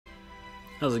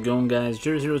How's it going, guys?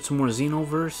 Jerz here with some more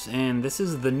Xenoverse, and this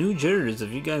is the new Jerz.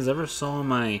 If you guys ever saw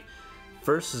my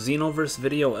first Xenoverse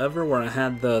video ever, where I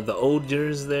had the old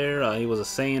Jerz there, he was a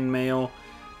Saiyan male.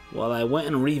 Well, I went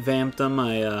and revamped him.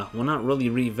 Well, not really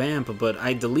revamp, but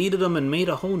I deleted him and made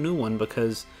a whole new one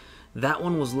because that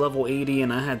one was level 80,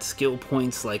 and I had skill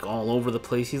points like all over the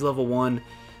place. He's level 1.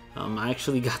 I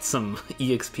actually got some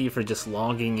EXP for just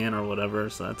logging in or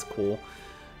whatever, so that's cool.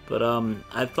 But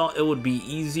I thought it would be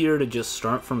easier to just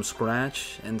start from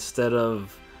scratch instead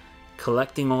of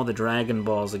collecting all the Dragon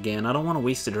Balls again. I don't want to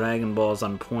waste the Dragon Balls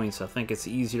on points. I think it's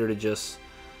easier to just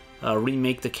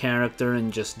remake the character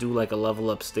and just do like a level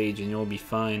up stage and you'll be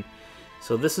fine.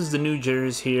 So this is the new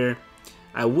Jerz here.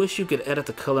 I wish you could edit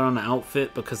the color on the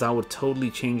outfit because I would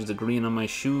totally change the green on my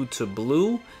shoe to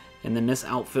blue, and then this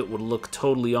outfit would look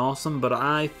totally awesome, but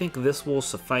I think this will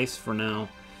suffice for now.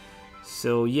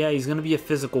 So yeah, he's gonna be a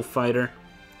physical fighter.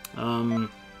 Let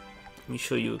me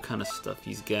show you what kind of stuff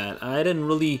he's got. I didn't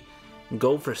really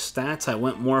go for stats, I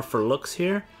went more for looks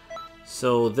here.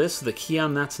 So the key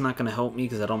on that's not gonna help me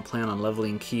because I don't plan on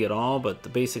leveling key at all, but the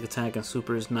basic attack and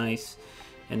super is nice.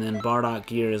 And then Bardock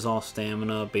gear is all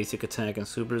stamina, basic attack and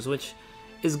supers, which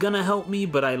is gonna help me,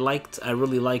 but I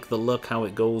really like the look, how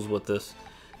it goes with this.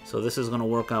 So this is going to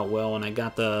work out well, and I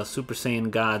got the Super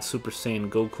Saiyan God, Super Saiyan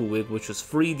Goku wig, which was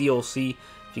free DLC.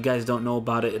 If you guys don't know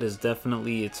about it,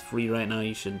 it's free right now.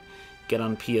 You should get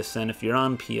on PSN if you're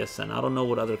on PSN. I don't know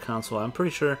what other console. I'm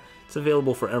pretty sure it's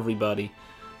available for everybody,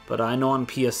 but I know on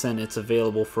PSN it's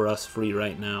available for us free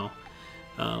right now.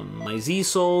 My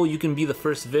Z-Soul, you can be the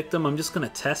first victim. I'm just going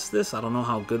to test this. I don't know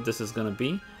how good this is going to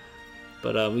be.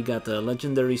 But we got the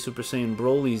legendary Super Saiyan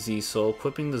Broly Z-Soul.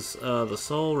 Equipping the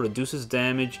soul reduces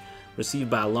damage received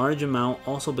by a large amount.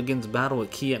 Also begins battle with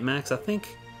ki at max. I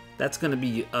think that's going to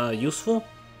be useful.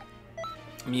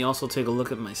 Let me also take a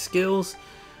look at my skills.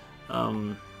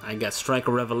 I got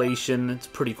Striker Revelation. It's a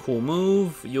pretty cool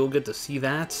move. You'll get to see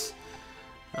that.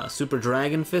 Super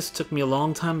Dragon Fist. Took me a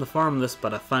long time to farm this,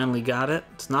 but I finally got it.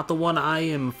 It's not the one I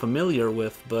am familiar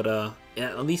with, but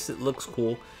yeah, at least it looks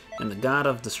cool. And the God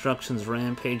of Destruction's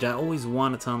Rampage. I always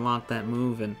wanted to unlock that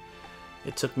move, and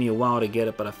it took me a while to get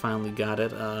it, but I finally got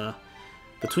it.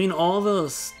 Between all the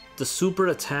super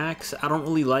attacks, I don't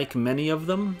really like many of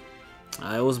them.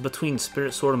 It was between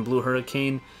Spirit Sword and Blue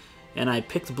Hurricane, and I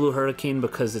picked Blue Hurricane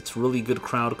because it's really good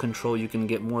crowd control. You can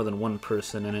get more than one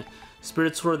person in it.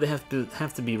 Spirit Sword, they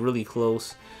have to be really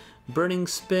close. Burning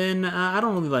Spin, I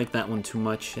don't really like that one too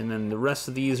much, and then the rest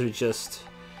of these are just...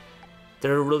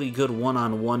 they're really good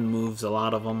one-on-one moves, a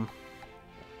lot of them.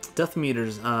 Death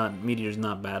Meteor's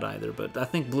not bad either, but I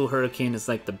think Blue Hurricane is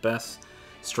like the best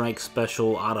strike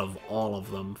special out of all of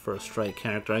them for a strike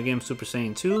character. I gave him Super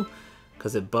Saiyan 2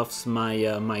 because it buffs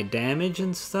my my damage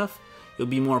and stuff. It'll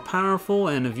be more powerful,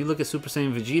 and if you look at Super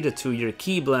Saiyan Vegeta 2, your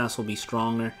Ki Blast will be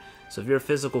stronger. So if you're a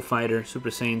physical fighter, Super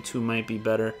Saiyan 2 might be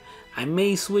better. I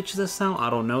may switch this out,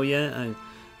 I don't know yet.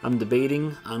 I'm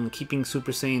debating on keeping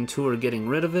Super Saiyan 2 or getting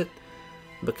rid of it.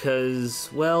 Because,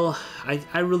 well,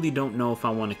 I really don't know if I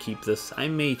want to keep this. I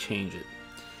may change it.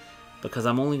 Because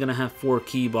I'm only going to have 4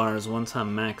 key bars once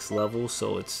I'm max level,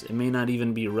 so it may not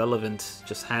even be relevant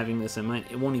just having this.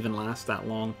 It won't even last that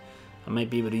long. I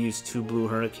might be able to use 2 Blue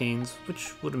Hurricanes,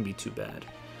 which wouldn't be too bad.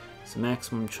 So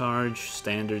maximum charge,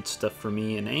 standard stuff for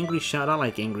me. And Angry Shot, I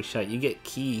like Angry Shot. You get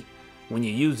key when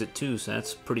you use it too, so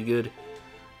that's pretty good.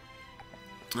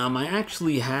 I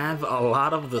actually have a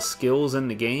lot of the skills in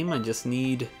the game.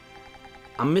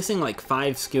 I'm missing like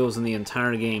 5 skills in the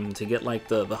entire game to get like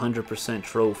the 100%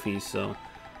 trophy, so...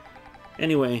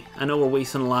 Anyway, I know we're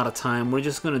wasting a lot of time. We're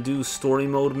just gonna do story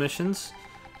mode missions.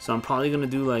 So I'm probably gonna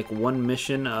do like 1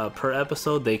 mission per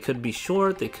episode. They could be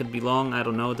short, they could be long, I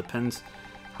don't know. It depends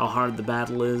how hard the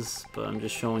battle is, but I'm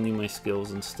just showing you my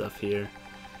skills and stuff here.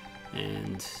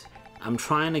 And... I'm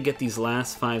trying to get these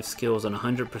last 5 skills on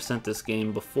 100% this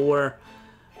game before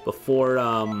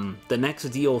the next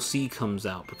DLC comes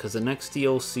out, because the next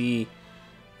DLC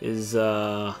is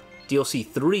DLC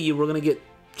 3. We're gonna get,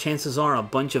 chances are, a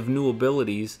bunch of new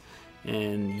abilities,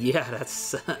 and yeah,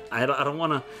 that's I don't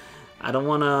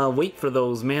wanna wait for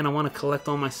those, man. I wanna collect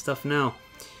all my stuff now.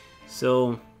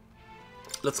 So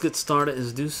let's get started.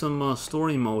 Let's do some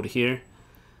story mode here.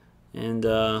 And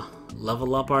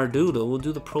level up our dude. We'll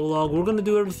do the prologue. We're gonna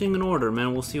do everything in order,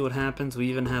 man. We'll see what happens. We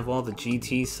even have all the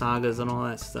GT sagas and all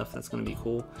that stuff. That's gonna be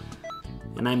cool.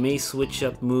 And I may switch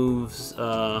up moves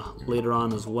later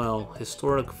on as well.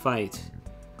 Historic fight.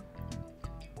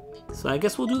 So I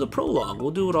guess we'll do the prologue.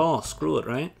 We'll do it all. Screw it,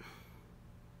 right?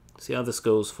 See how this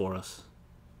goes for us.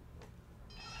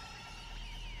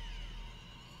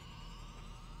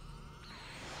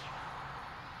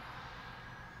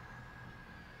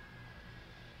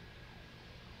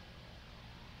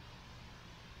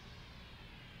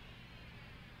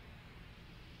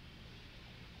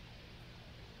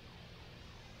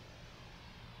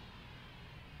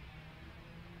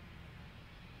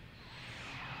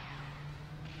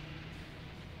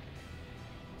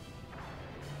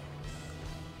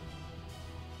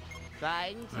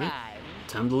 Fine Right. time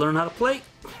Time to learn how to play.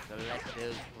 to let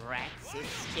those rats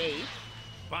escape.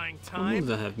 Buying What time?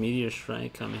 moves I have? Meteor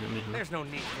Strike, Kamehameha. There's no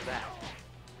need for that.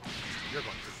 You're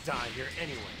going to die here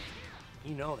anyway.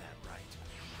 You know that,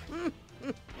 right?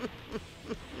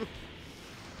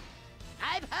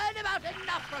 I've heard about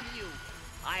enough from you.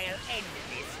 I'll end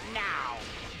this now.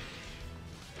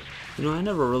 You know, I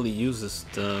never really used this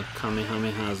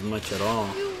Kamehameha as much at all.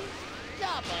 You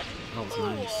stubborn That was fool.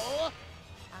 nice.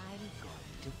 I'm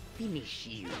going to finish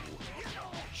you.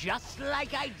 Just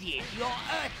like I did your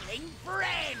earthling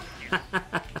friend.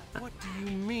 What do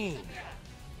you mean?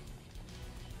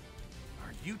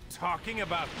 Are you talking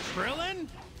about Krillin?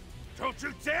 Don't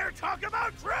you dare talk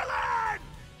about Krillin!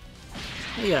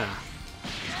 Yeah.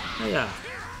 Yeah.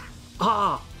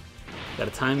 Ah! Gotta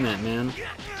time that, man.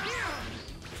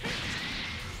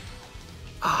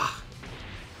 Ah!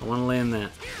 I wanna land that.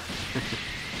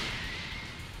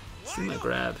 See my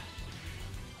grab.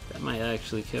 That might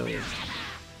actually kill you.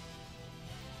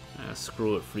 Ah,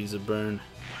 screw it, Frieza burn.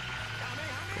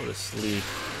 Go to sleep.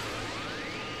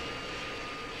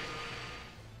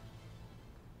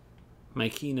 My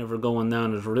key never going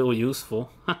down is real useful.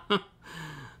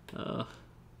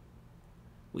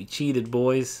 We cheated,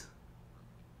 boys.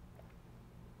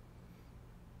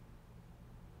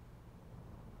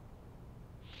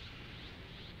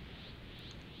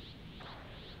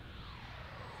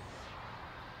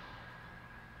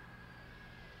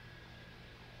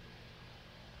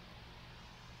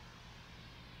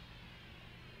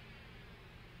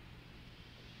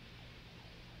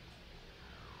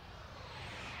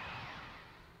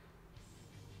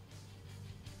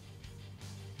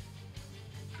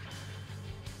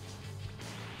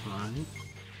 Alright.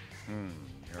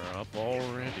 You're up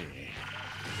already.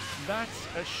 That's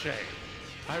a shame.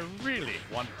 I really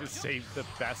want to save the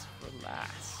best for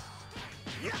last.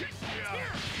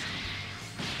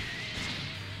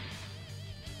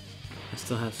 I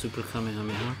still have Super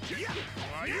Kamehameha.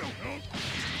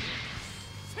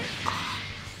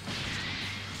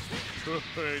 Good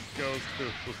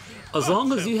Goku. As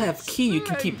long as you have key, you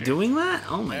can keep doing that?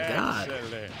 Oh my god.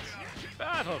 Excellent.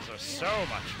 Battles are so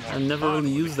much more I've never fun really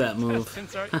when used that move.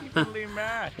 contestants are evenly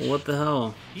matched. What the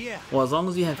hell? Yeah. Well, as long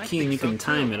as you have key and you think can so,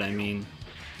 time too. it, I mean.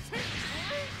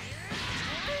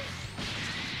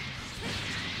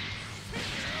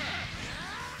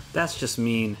 That's just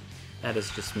mean. That is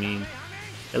just mean.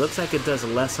 It looks like it does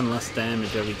less and less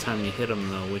damage every time you hit him,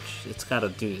 though, which it's gotta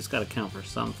do. It's gotta count for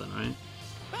something, right?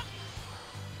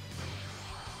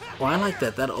 Well, I like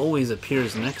that. That always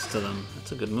appears next to them.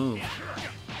 That's a good move.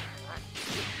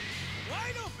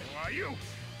 Wide open. Who are you?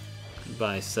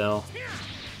 Goodbye, Cell.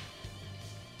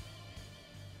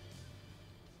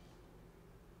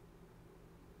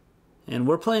 And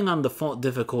we're playing on default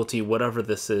difficulty, whatever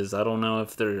this is. I don't know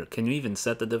if there... Can you even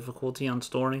set the difficulty on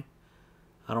story?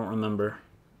 I don't remember.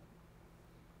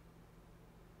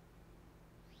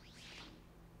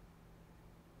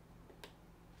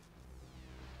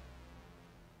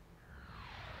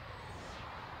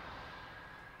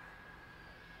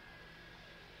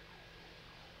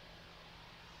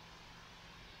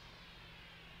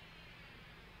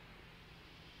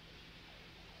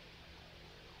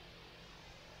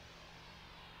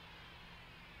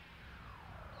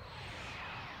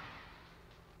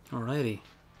 Alrighty.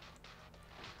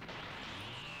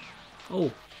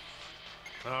 Oh,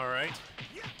 All right.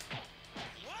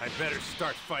 I better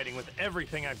start fighting with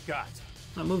everything I've got.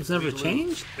 that move's never We lose,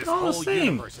 changed? This It's all the whole same.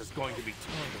 universe is going to be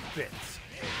torn to bits.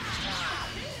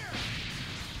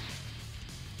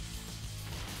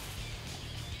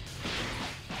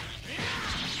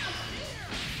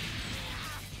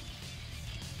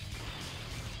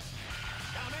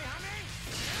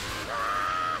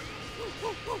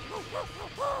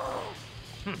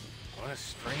 What a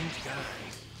strange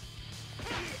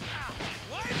guy.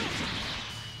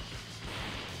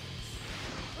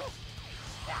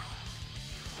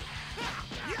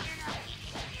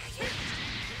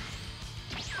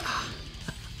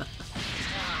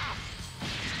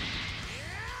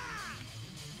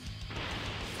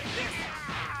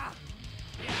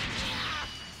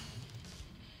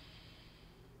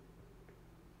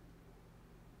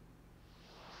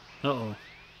 Uh-oh.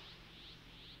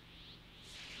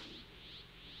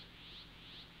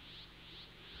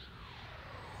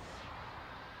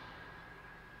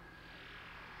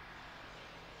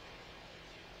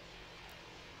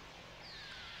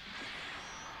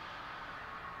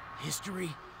 History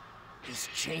is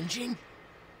changing?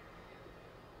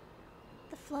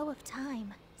 The flow of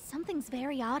time. Something's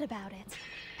very odd about it.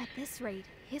 At this rate,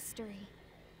 history.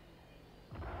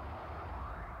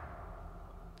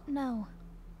 No.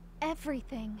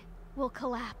 Everything. will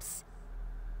collapse.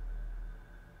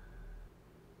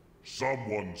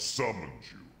 Someone summoned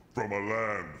you from a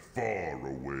land far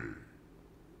away.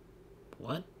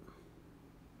 What?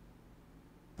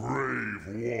 Brave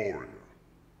warrior,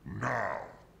 now,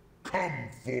 come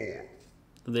forth.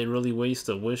 Did they really waste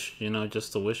a wish, you know,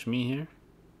 just to wish me here?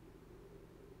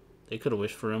 They could have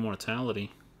wished for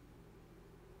immortality.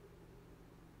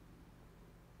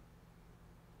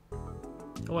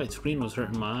 The white screen was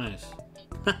hurting my eyes.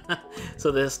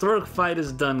 So the historic fight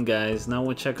is done, guys. Now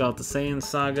we'll check out the Saiyan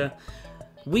Saga.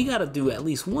 We gotta do at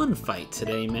least one fight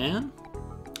today, man.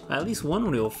 At least one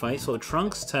real fight, so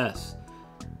Trunks test.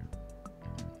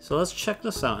 So let's check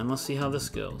this out and let's see how this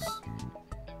goes.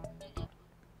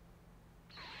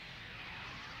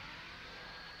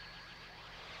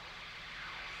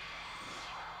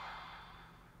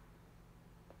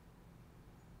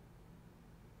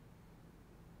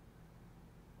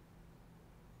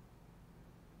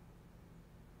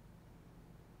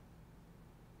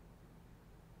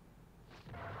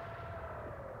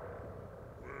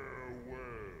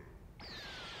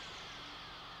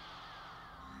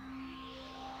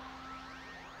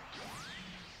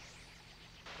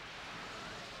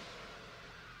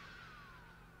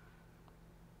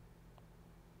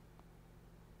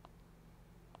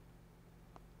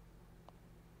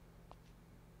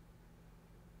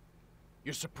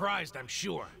 You're surprised, I'm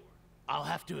sure. I'll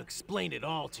have to explain it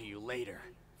all to you later.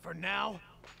 For now,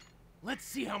 let's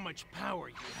see how much power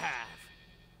you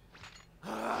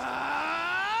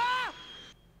have.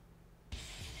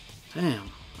 Damn,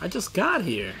 I just got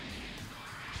here.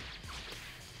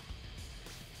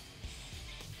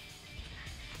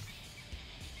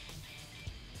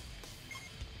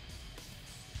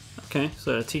 Okay,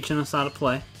 so they're teaching us how to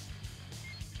play.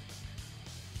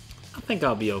 I think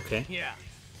I'll be okay. Yeah.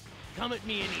 Come at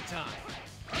me anytime.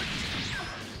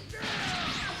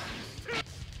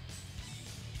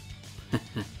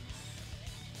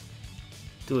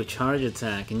 Do a charge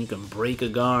attack and you can break a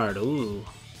guard. Ooh.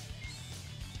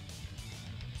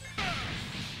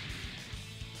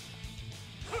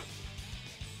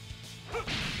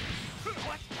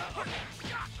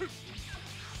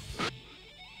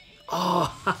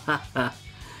 Oh,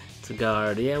 it's a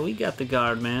guard. Yeah, we got the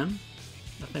guard, man.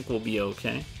 I think we'll be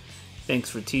okay.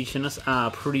 Thanks for teaching us. I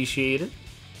appreciate it.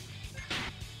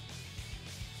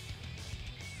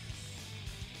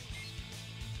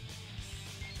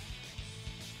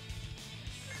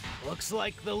 Looks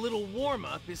like the little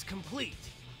warm-up is complete.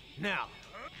 Now,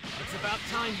 it's about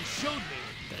time you showed me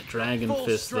That dragon full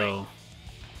fist, strength.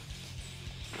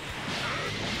 though.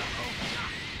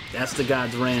 That's the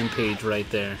God's Rampage right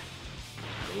there.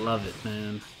 I love it,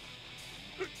 man.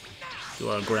 Do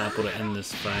our grapple to end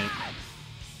this fight.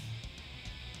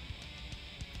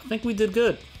 I think we did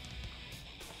good.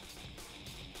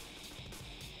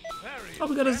 Oh,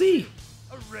 we got a Z.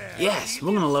 Yes,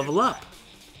 we're gonna level up.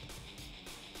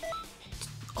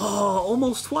 Oh,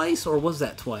 almost twice? Or was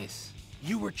that twice?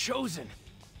 You were chosen.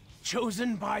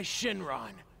 Chosen by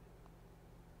Shinron.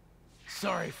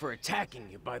 Sorry for attacking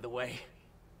you, by the way.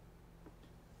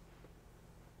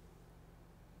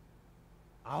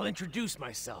 I'll introduce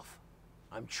myself.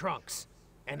 I'm Trunks,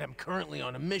 and I'm currently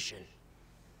on a mission.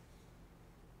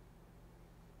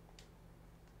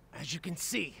 As you can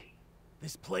see,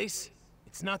 this place,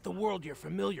 it's not the world you're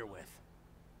familiar with.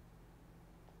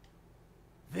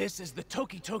 This is the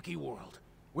Toki Toki world,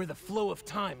 where the flow of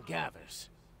time gathers.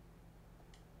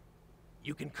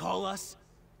 You can call us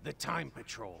the Time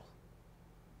Patrol.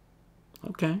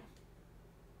 Okay.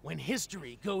 When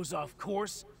history goes off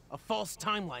course, a false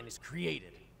timeline is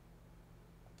created.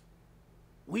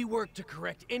 We work to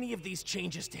correct any of these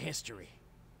changes to history.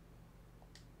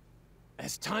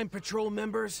 As Time Patrol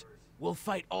members, we'll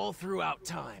fight all throughout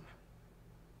time.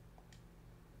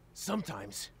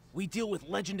 Sometimes, we deal with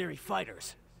legendary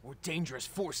fighters or dangerous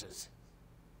forces.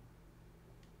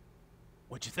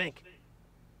 What you think?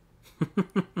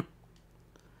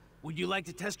 Would you like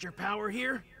to test your power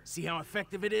here? See how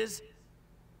effective it is?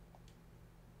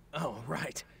 Oh,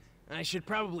 right. I should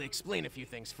probably explain a few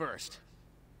things first.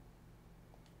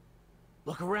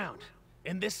 Look around.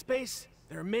 In this space,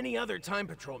 there are many other Time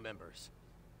Patrol members.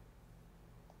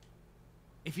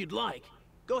 If you'd like,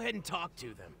 go ahead and talk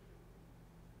to them.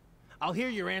 I'll hear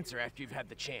your answer after you've had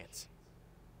the chance.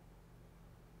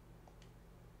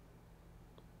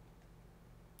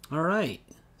 Alright,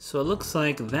 so it looks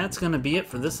like that's going to be it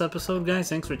for this episode, guys.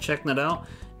 Thanks for checking it out.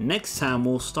 Next time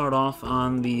we'll start off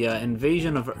on the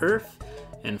invasion of Earth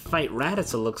and fight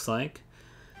Raditz, it looks like.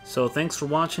 So thanks for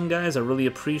watching, guys. I really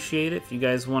appreciate it. If you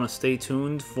guys want to stay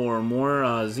tuned for more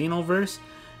Xenoverse,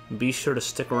 be sure to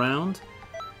stick around.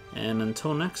 And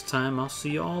until next time, I'll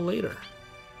see you all later.